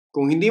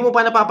Kung hindi mo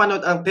pa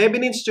napapanood ang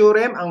Thevenin's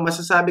Theorem, ang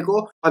masasabi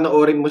ko,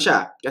 panoorin mo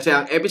siya. Kasi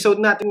ang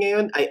episode natin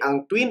ngayon ay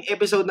ang twin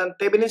episode ng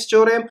Thevenin's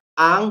Theorem,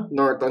 ang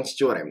Norton's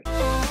Theorem.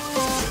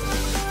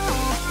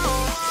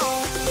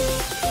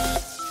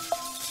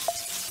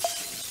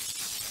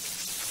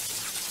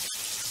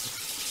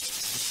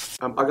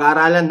 Ang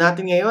pag-aaralan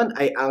natin ngayon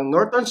ay ang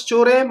Norton's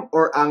Theorem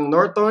or ang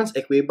Norton's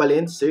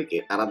Equivalent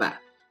Circuit. Tara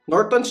na!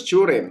 Norton's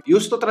Theorem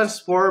used to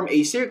transform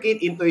a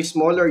circuit into a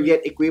smaller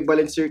yet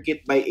equivalent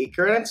circuit by a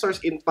current source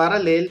in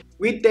parallel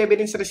with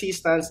Thevenin's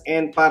resistance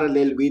and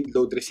parallel with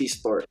load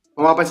resistor.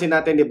 Mapapansin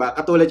natin, di ba?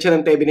 Katulad siya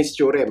ng Thevenin's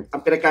Theorem.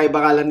 Ang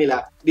pinagkaiba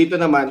nila, dito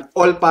naman,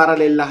 all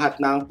parallel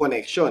lahat ng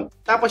connection.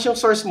 Tapos yung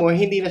source mo,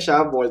 hindi na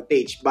siya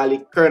voltage,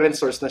 bali current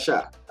source na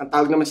siya. Ang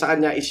tawag naman sa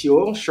kanya is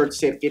yung short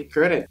circuit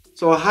current.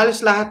 So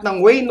halos lahat ng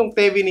way ng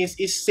Thevenin's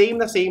is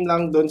same na same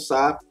lang doon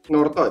sa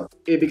Norton.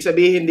 Ibig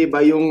sabihin, di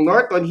ba, yung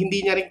Norton,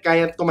 hindi niya rin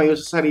kayang tumayo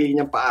sa sarili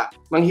niyang paa.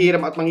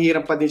 Manghiram at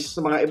manghiram pa din siya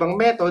sa mga ibang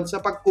method sa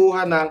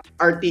pagkuha ng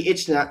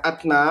RTH niya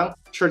at ng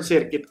short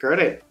circuit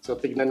current. So,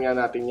 tignan nga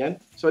natin yan.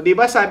 So, di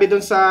ba sabi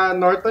dun sa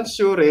Norton's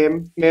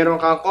Theorem, meron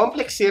kang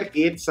complex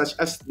circuit such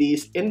as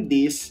this and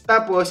this.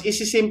 Tapos,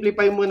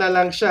 isi-simplify mo na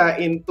lang siya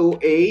into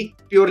a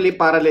purely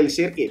parallel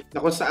circuit na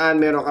kung saan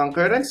meron kang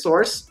current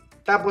source,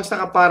 tapos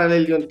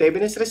nakaparallel yung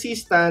Thevenin's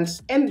resistance,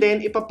 and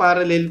then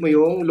ipaparallel mo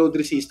yung load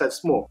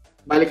resistance mo.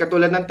 Bali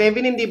katulad ng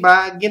Thevenin, di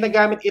ba,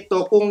 ginagamit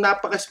ito kung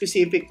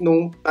napaka-specific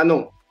nung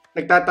tanong.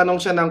 Nagtatanong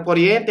siya ng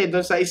kuryente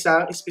doon sa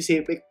isang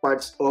specific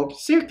parts of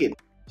circuit.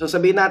 So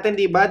sabihin natin,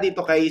 di ba,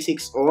 dito kay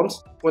 6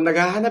 ohms, kung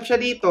naghahanap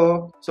siya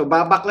dito, so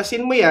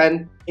babaklasin mo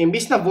yan,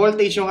 imbis na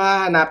voltage yung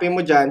hahanapin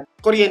mo dyan,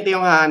 kuryente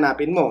yung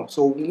hahanapin mo.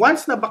 So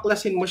once na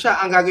baklasin mo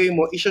siya, ang gagawin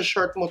mo,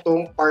 isa-short mo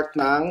tong part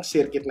ng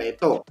circuit na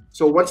ito.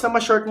 So once na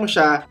ma-short mo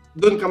siya,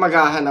 dun ka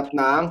maghahanap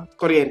ng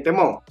kuryente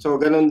mo. So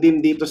ganun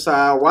din dito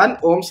sa 1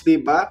 ohms, di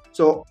ba?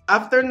 So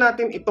after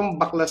natin itong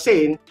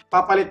baklasin,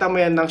 papalitan mo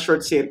yan ng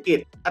short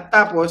circuit. At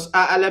tapos,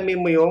 aalamin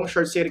mo yung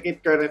short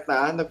circuit current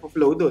na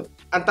nagpo-flow dun.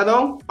 Ang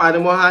tanong,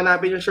 paano mo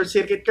hahanapin yung short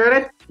circuit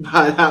current?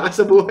 Bahala ka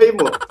sa buhay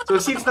mo. So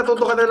since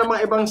natuto ka na ng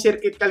mga ibang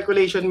circuit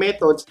calculation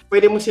methods,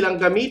 pwede mo silang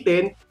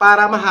gamitin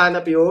para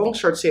mahanap yung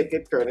short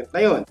circuit current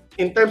na yun.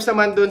 In terms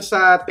naman dun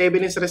sa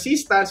Thevenin's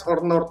resistance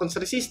or Norton's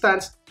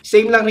resistance,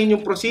 same lang rin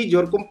yung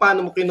procedure kung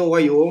paano mo kinuha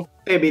yung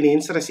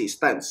Thevenin's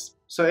resistance.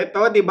 So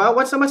ito, di ba?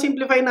 Once na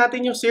ma-simplify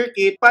natin yung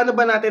circuit, paano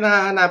ba natin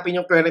hahanapin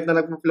yung current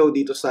na nagpo-flow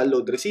dito sa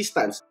load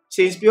resistance?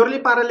 Since purely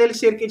parallel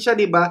circuit siya,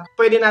 di ba?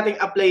 Pwede nating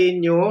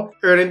applyin yung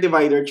current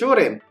divider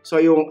theorem. So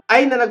yung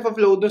I na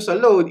nagpo-flow dun sa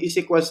load is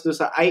equals to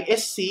sa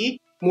ISC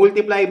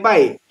multiply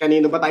by,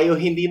 kanino ba tayo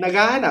hindi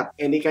naghahanap?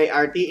 Hindi kay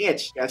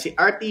RTH. Kasi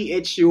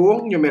RTH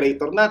yung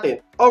numerator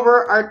natin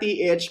over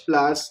RTH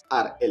plus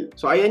RL.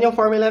 So ayan yung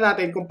formula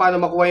natin kung paano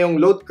makuha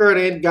yung load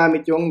current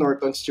gamit yung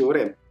Norton's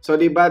Theorem. So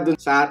diba dun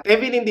sa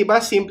Thevenin, diba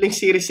simpleng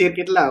series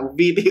circuit lang,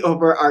 VT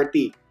over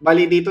RT.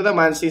 Bali dito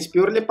naman, since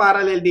purely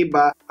parallel,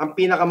 diba, ang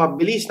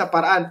pinakamabilis na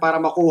paraan para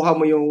makuha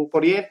mo yung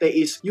kuryente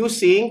is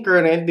using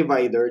current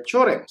divider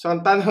theorem. So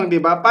ang tanong,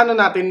 diba, paano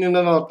natin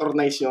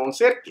ninonortonize yung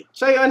circuit?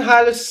 So yun,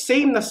 halos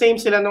same na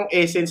same sila nung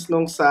essence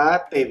nung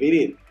sa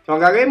Thevenin. So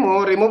ang gagawin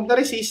mo, remove the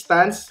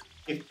resistance,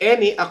 if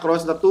any,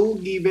 across the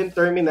two given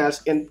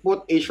terminals and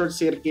put a short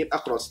circuit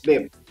across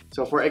them.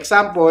 So for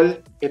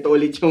example, ito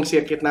ulit yung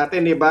circuit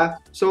natin, di ba?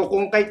 So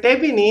kung kay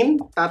Thevenin,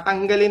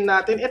 tatanggalin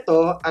natin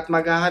ito at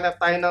maghahanap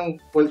tayo ng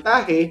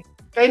voltahe.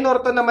 Kay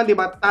Norton naman, di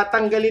ba,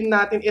 tatanggalin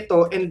natin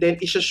ito and then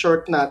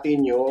isa-short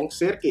natin yung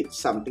circuit,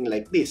 something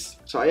like this.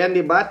 So ayan,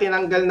 di ba,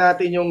 tinanggal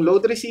natin yung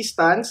load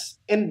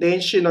resistance and then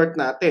sinort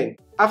natin.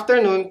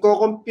 After nun,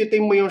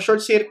 kukomputing mo yung short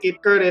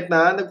circuit current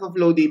na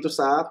nagpa-flow dito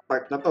sa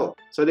part na to.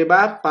 So, di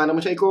ba? Paano mo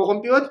siya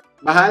i-compute?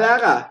 Bahala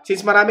ka.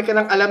 Since marami ka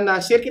nang alam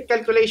na circuit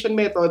calculation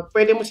method,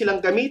 pwede mo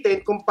silang gamitin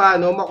kung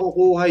paano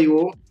makukuha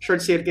yung short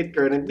circuit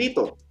current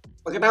dito.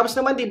 Pagkatapos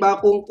naman, di ba,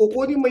 kung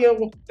kukunin mo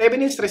yung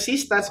Thevenin's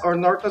resistance or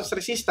Norton's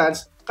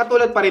resistance,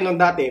 katulad pa rin nung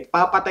dati,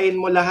 papatayin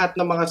mo lahat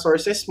ng mga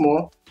sources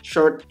mo,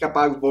 short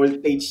kapag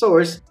voltage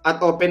source, at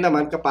open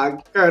naman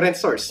kapag current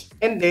source.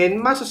 And then,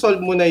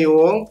 masosolve mo na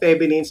yung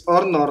Thevenin's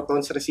or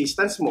Norton's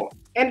resistance mo.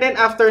 And then,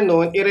 after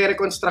nun,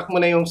 i-reconstruct mo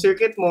na yung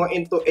circuit mo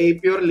into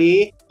a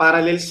purely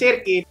parallel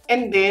circuit.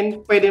 And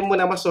then, pwede mo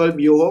na masolve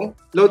yung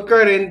load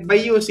current by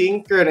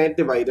using current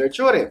divider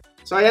theorem.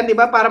 So ayan, di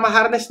ba, para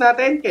ma-harness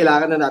natin,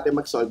 kailangan na natin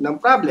mag-solve ng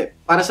problem.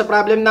 Para sa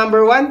problem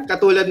number 1,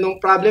 katulad nung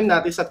problem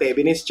natin sa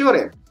Thevenin's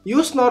Theorem.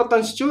 Use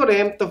Norton's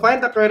Theorem to find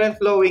the current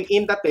flowing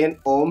in the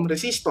 10 ohm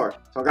resistor.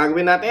 So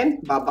gagawin natin,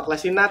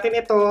 babaklasin natin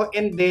ito,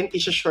 and then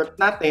isa-short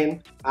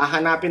natin,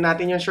 hahanapin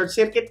natin yung short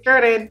circuit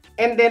current,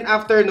 and then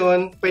after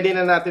nun, pwede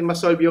na natin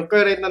ma-solve yung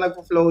current na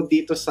nagpo-flow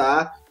dito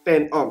sa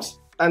 10 ohms.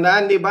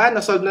 Tandaan, di ba,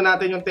 na-solve na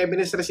natin yung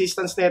Thevenin's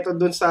resistance nito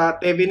dun sa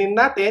Thevenin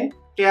natin.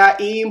 Kaya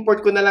i-import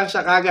ko na lang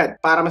siya kagad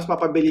para mas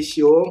mapabilis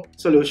yung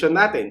solution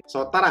natin.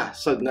 So tara,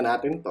 solve na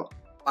natin to.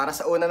 Para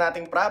sa una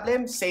nating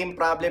problem, same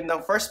problem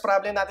ng first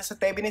problem natin sa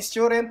Thevenin's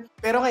Theorem,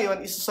 pero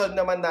ngayon isosolve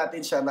naman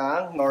natin siya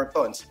ng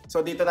Norton's. So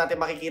dito natin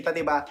makikita,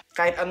 di ba,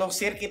 kahit anong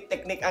circuit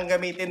technique ang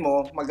gamitin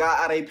mo,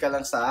 mag-a-arrive ka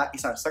lang sa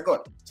isang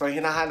sagot. So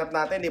hinahanap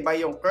natin, di ba,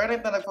 yung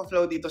current na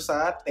nagpo-flow dito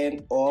sa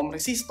 10 ohm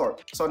resistor.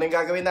 So ano yung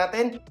gagawin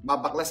natin?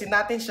 Babaklasin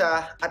natin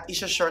siya at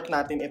isa-short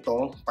natin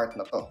itong part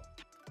na to.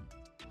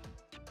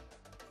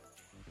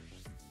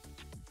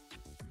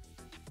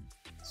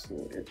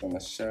 So ito na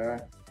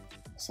siya.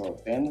 So,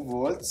 10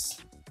 volts,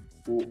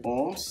 2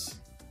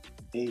 ohms,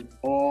 8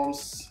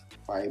 ohms,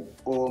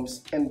 5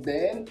 ohms, and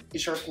then,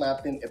 i-short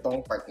natin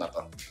itong part na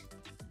to.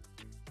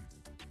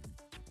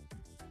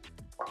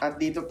 At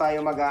dito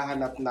tayo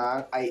maghahanap ng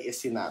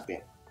ISC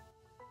natin.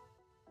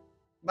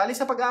 Bali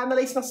sa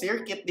pag-a-analyze ng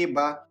circuit, di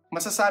ba,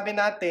 masasabi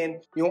natin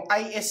yung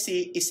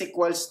ISC is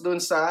equals dun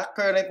sa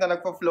current na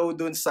nagpo-flow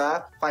dun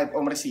sa 5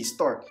 ohm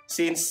resistor.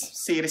 Since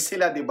series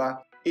sila, di ba,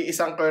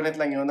 iisang current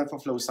lang yung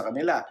nagpo-flow sa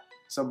kanila.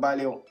 So,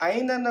 bali yung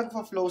I na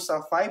nagpo-flow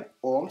sa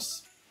 5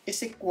 ohms is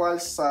equal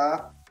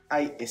sa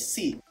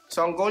ISC.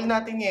 So, ang goal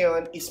natin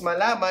ngayon is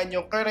malaman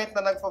yung current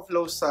na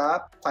nagpo-flow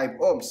sa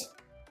 5 ohms.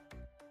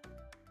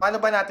 Paano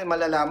ba natin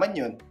malalaman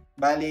yun?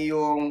 Bali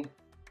yung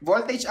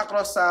voltage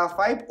across sa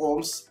 5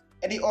 ohms,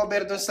 edi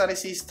over dun sa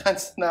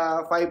resistance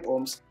na 5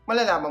 ohms,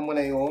 malalaman mo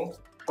na yung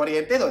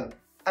kuryente dun.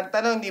 Ang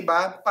tanong, di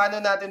ba, paano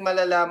natin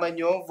malalaman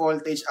yung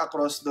voltage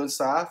across dun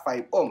sa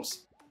 5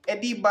 ohms? Eh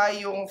di ba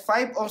yung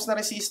 5 ohms na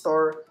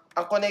resistor,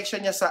 ang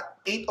connection niya sa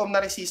 8 ohm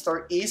na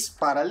resistor is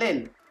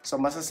parallel. So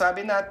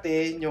masasabi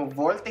natin yung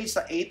voltage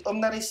sa 8 ohm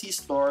na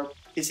resistor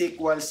is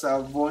equal sa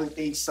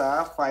voltage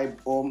sa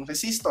 5 ohm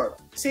resistor.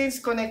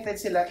 Since connected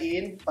sila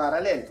in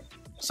parallel.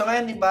 So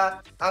ngayon, di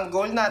ba, ang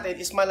goal natin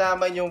is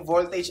malaman yung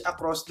voltage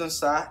across dun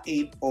sa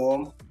 8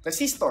 ohm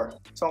resistor.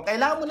 So ang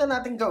kailangan muna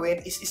natin gawin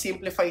is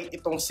i-simplify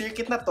itong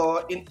circuit na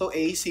to into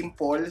a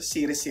simple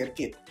series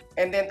circuit.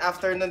 And then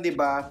after nun, di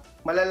ba,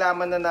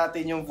 malalaman na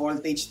natin yung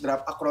voltage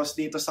drop across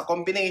dito sa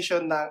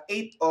combination ng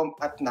 8 ohm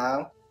at ng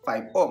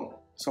 5 ohm.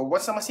 So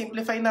once na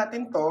ma-simplify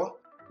natin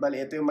to, bali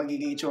ito yung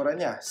magiging itsura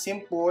niya.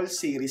 Simple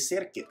series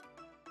circuit.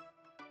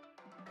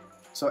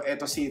 So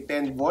ito si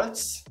 10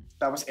 volts,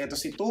 tapos ito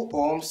si 2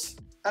 ohms,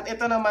 at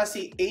ito naman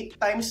si 8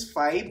 times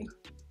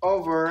 5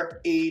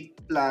 over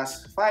 8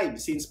 plus 5.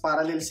 Since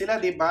parallel sila,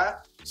 di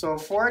ba? So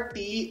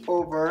 40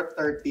 over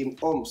 13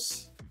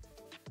 ohms.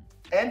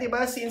 And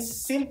diba,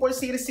 since simple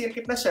series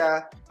circuit na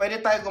siya, pwede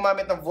tayo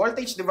gumamit ng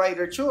voltage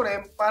divider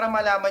theorem para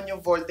malaman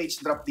yung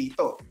voltage drop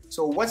dito.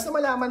 So once na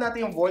malaman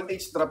natin yung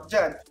voltage drop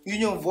dyan,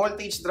 yun yung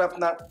voltage drop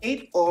ng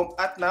 8 ohm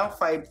at ng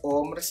 5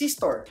 ohm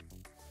resistor.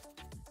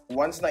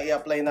 Once na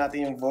i-apply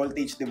natin yung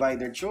voltage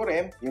divider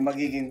theorem, yung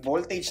magiging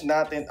voltage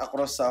natin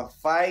across sa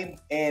 5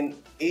 and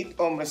 8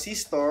 ohm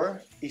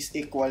resistor is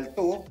equal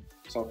to,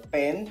 so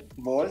 10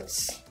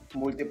 volts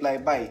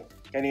multiply by,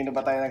 kanino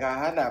ba tayo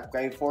naghahanap?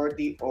 Kay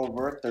 40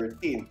 over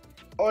 13.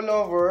 All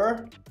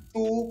over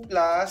 2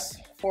 plus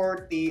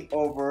 40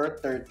 over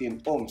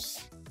 13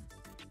 ohms.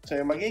 So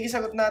yung magiging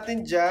sagot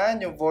natin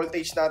dyan, yung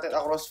voltage natin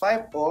across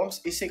 5 ohms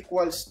is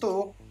equals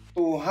to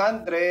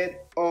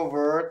 200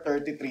 over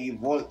 33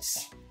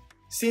 volts.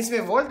 Since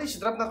may voltage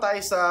drop na tayo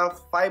sa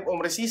 5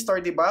 ohm resistor,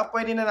 di ba,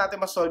 pwede na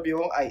natin masolve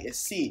yung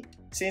ISC.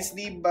 Since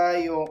di ba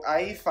yung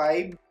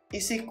I5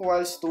 is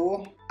equals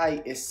to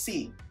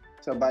ISC.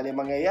 So, bali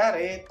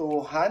mangyayari,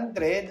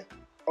 200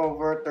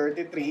 over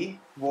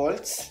 33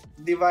 volts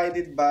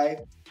divided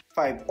by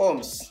 5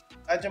 ohms.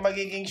 At yung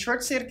magiging short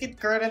circuit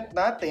current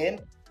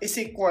natin is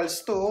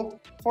equals to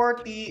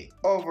 40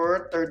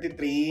 over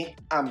 33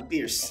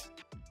 amperes.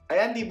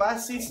 Ayan, di ba?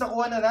 Since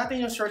nakuha na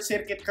natin yung short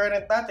circuit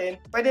current natin,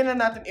 pwede na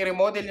natin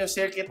i-remodel yung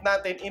circuit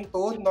natin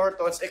into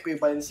Norton's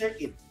equivalent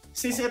circuit.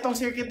 Since itong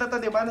circuit na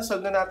to, di ba,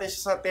 nasolve na natin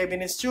siya sa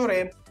Thevenin's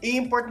Theorem,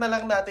 i-import na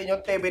lang natin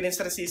yung Thevenin's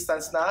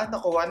resistance na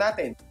nakuha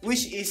natin,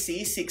 which is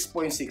si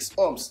 6.6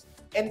 ohms.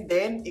 And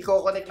then,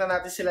 i-connect na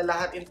natin sila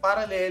lahat in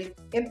parallel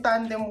in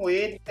tandem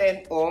with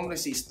 10 ohm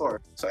resistor.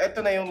 So,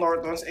 ito na yung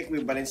Norton's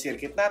equivalent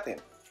circuit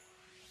natin.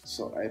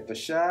 So, ito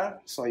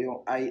siya. So,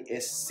 yung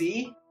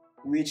ISC,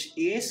 which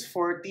is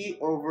 40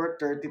 over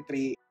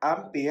 33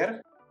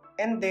 ampere.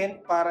 And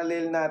then,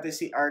 parallel natin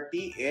si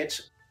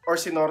RTH, or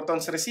si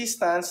Norton's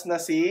resistance na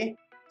si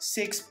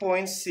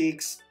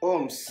 6.6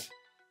 ohms.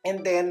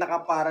 And then,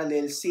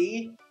 nakaparallel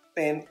si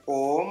 10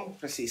 ohm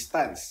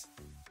resistance.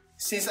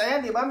 Since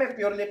ayan, di ba, may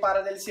purely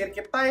parallel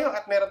circuit tayo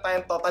at meron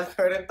tayong total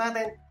current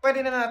natin, pwede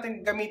na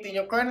natin gamitin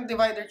yung current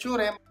divider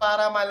theorem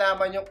para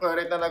malaman yung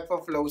current na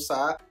nagpo-flow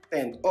sa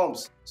 10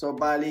 ohms. So,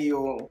 bali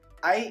yung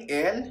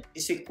IL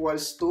is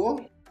equals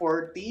to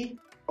 40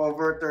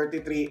 over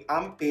 33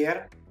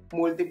 ampere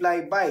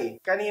multiply by,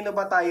 kanino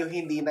ba tayo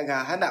hindi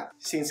naghahanap?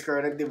 Since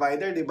current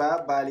divider, di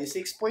ba, bali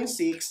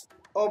 6.6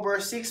 over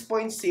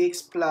 6.6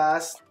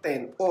 plus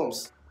 10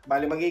 ohms.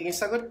 Bali, magiging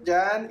sagot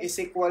dyan is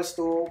equals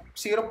to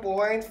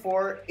 0.481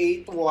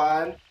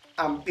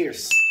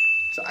 amperes.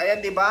 So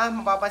ayan, 'di ba?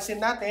 Mapapansin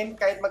natin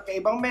kahit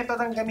magkaibang method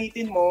ang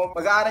gamitin mo,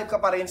 mag-a-arrive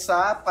ka pa rin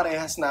sa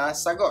parehas na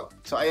sagot.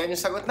 So ayan yung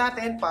sagot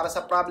natin para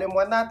sa problem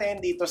 1 natin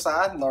dito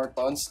sa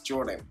Norton's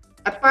Theorem.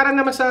 At para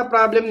naman sa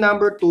problem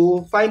number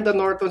 2, find the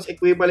Norton's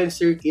equivalent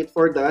circuit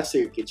for the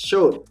circuit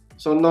shown.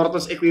 So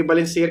Norton's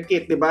equivalent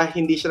circuit, 'di ba?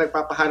 Hindi siya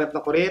nagpapahanap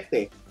ng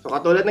kuryente. So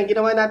katulad ng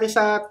ginawa natin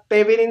sa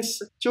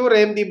Thevenin's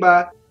theorem, 'di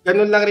ba?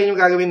 Ganun lang rin yung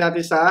gagawin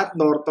natin sa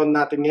Norton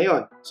natin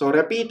ngayon. So,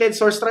 repeated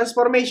source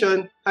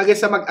transformation hanggang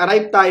sa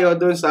mag-arrive tayo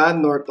dun sa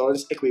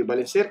Norton's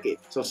equivalent circuit.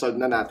 So, solve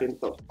na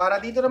natin to. Para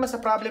dito naman sa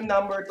problem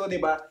number 2,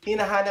 di ba?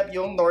 Hinahanap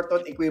yung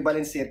Norton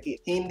equivalent circuit.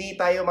 Hindi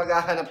tayo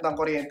maghahanap ng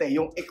kuryente.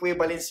 Yung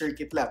equivalent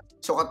circuit lang.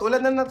 So, katulad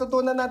na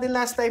natutunan natin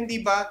last time,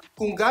 di ba?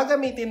 Kung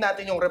gagamitin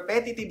natin yung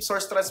repetitive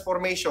source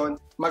transformation,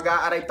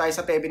 mag-a-arrive tayo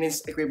sa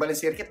Thevenin's equivalent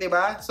circuit, di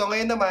ba? So,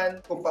 ngayon naman,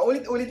 kung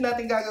paulit-ulit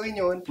natin gagawin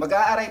yun,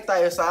 mag-a-arrive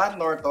tayo sa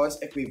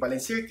Norton's equivalent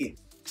circuit.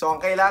 So,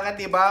 ang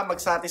kailangan, di ba,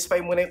 mag-satisfy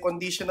muna yung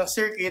condition ng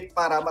circuit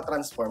para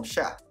ma-transform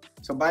siya.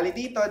 So, bali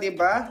dito, di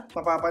ba,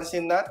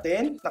 mapapansin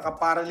natin,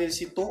 nakaparallel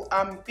si 2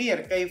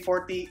 ampere kay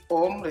 40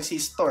 ohm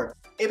resistor.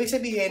 Ibig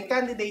sabihin,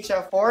 candidate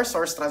siya for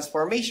source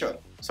transformation.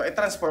 So,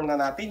 i-transform na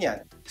natin yan.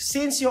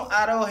 Since yung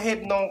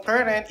arrowhead ng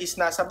current is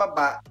nasa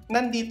baba,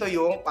 nandito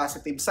yung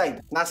positive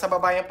side. Nasa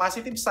baba yung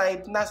positive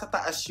side, nasa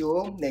taas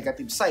yung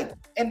negative side.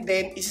 And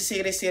then,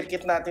 isi-series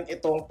circuit natin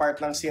itong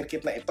part ng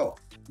circuit na ito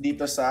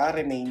dito sa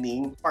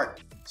remaining part.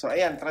 So,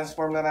 ayan,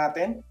 transform na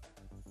natin.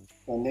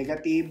 So,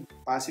 negative,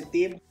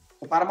 positive.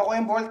 So, para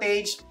makuha yung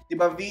voltage, di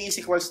ba, V is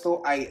equals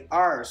to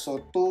IR.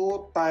 So,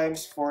 2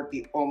 times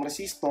 40 ohm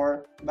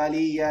resistor,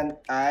 bali yan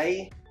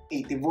ay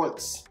 80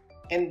 volts.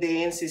 And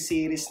then,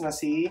 si-series na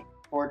si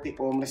 40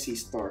 ohm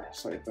resistor.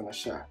 So, ito na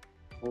siya.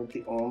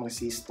 40 ohm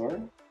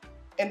resistor.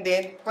 And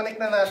then, connect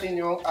na natin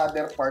yung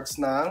other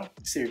parts ng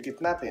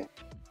circuit natin.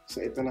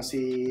 So, ito na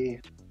si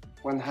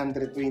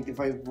 125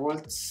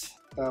 volts.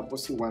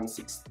 Tapos si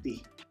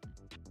 160.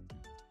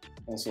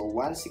 So,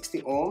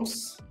 160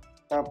 ohms.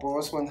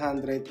 Tapos,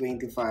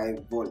 125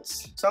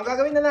 volts. So, ang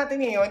gagawin na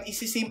natin ngayon,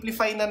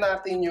 isi-simplify na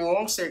natin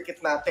yung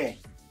circuit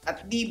natin.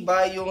 At di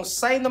ba yung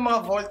sign ng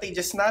mga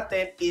voltages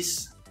natin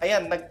is,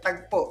 ayan,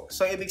 nagtagpo.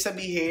 So, ibig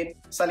sabihin,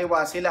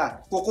 saliwa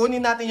sila.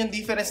 Kukunin natin yung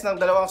difference ng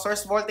dalawang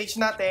source voltage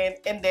natin,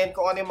 and then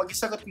kung ano yung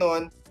magisagot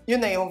nun,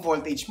 yun na yung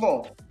voltage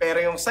mo. Pero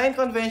yung sign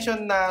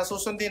convention na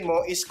susundin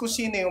mo is kung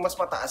sino yung mas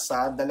mataas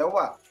sa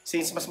dalawa.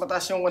 Since mas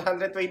mataas yung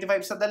 125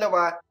 sa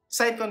dalawa,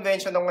 sign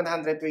convention ng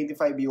 125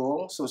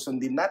 yung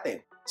susundin natin.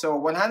 So,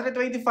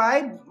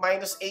 125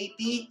 minus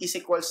 80 is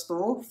equals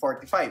to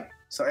 45.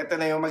 So, ito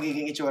na yung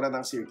magiging itsura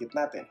ng circuit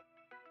natin.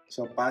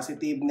 So,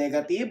 positive,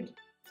 negative,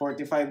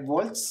 45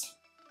 volts,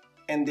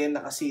 and then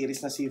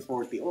naka-series na si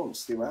 40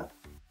 ohms, di ba?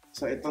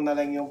 So, ito na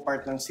lang yung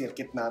part ng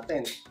circuit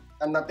natin.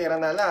 Ang natira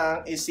na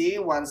lang is si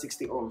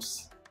 160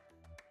 ohms.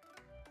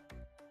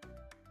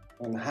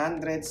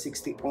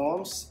 160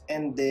 ohms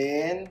and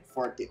then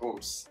 40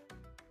 ohms.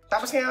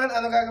 Tapos ngayon,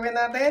 ano gagawin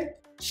natin?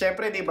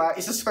 Siyempre, di ba,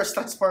 isa-source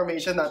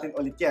transformation natin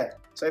ulit yan.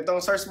 So, itong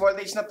source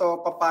voltage na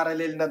to,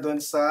 paparallel na dun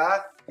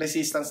sa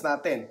resistance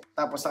natin.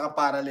 Tapos,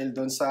 nakaparallel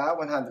dun sa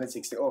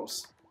 160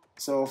 ohms.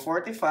 So,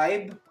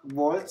 45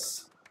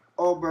 volts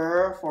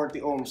over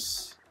 40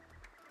 ohms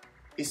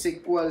is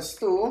equals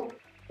to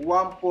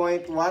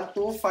 1.125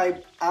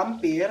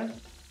 ampere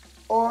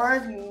or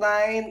 9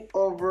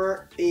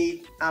 over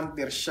 8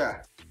 ampere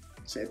siya.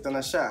 So, ito na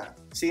siya.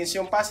 Since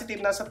yung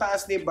positive nasa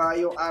taas, diba,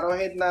 yung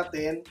arrowhead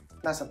natin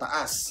nasa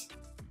taas.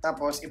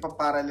 Tapos,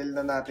 ipaparallel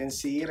na natin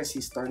si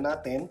resistor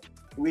natin,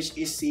 which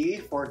is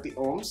si 40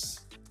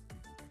 ohms.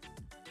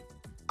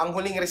 Ang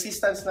huling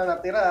resistance na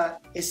natira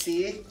is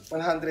si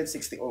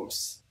 160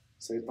 ohms.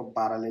 So,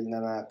 ipaparallel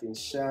na natin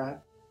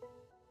siya.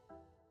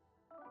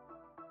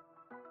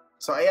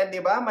 So, ayan, di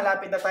ba?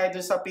 Malapit na tayo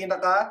dun sa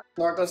pinaka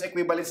Norton's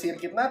equivalent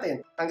circuit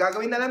natin. Ang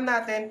gagawin na lang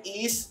natin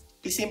is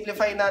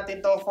i-simplify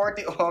natin tong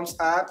 40 ohms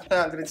at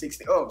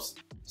 160 ohms.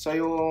 So,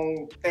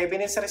 yung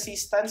Thevenin's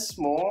resistance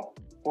mo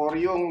or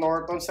yung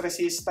Norton's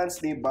resistance,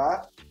 di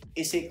ba,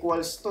 is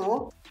equals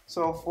to,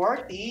 so,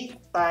 40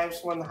 times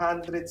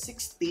 160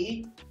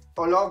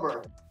 all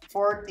over.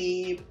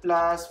 40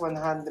 plus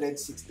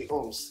 160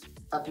 ohms.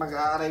 At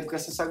mag-a-arrive ka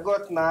sa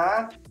sagot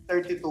na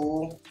 32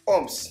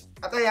 ohms.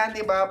 At ayan,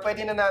 di ba,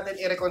 pwede na natin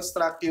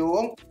i-reconstruct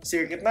yung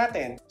circuit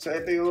natin. So,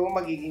 ito yung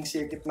magiging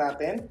circuit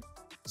natin.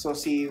 So,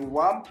 si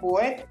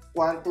 1.125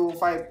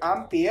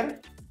 ampere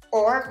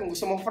or kung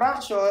gusto mong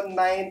fraction,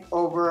 9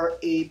 over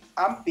 8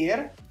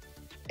 ampere.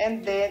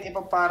 And then,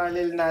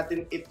 ipaparallel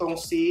natin itong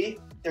si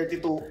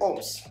 32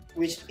 ohms,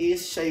 which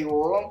is siya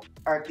yung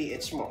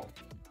RTH mo.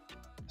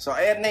 So,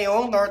 ayan na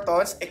yung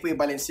Norton's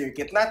equivalent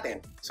circuit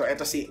natin. So,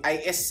 ito si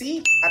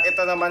ISC at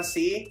ito naman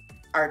si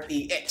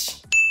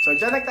RTH. So,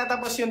 dyan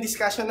nagtatapos yung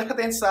discussion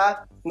natin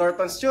sa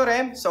Norton's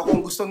Theorem. So,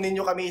 kung gusto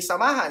ninyo kami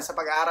samahan sa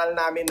pag-aaral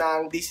namin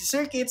ng DC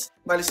circuits,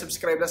 bali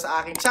subscribe na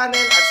sa aking channel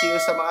at see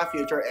you sa mga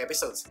future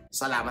episodes.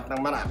 Salamat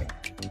ng marami!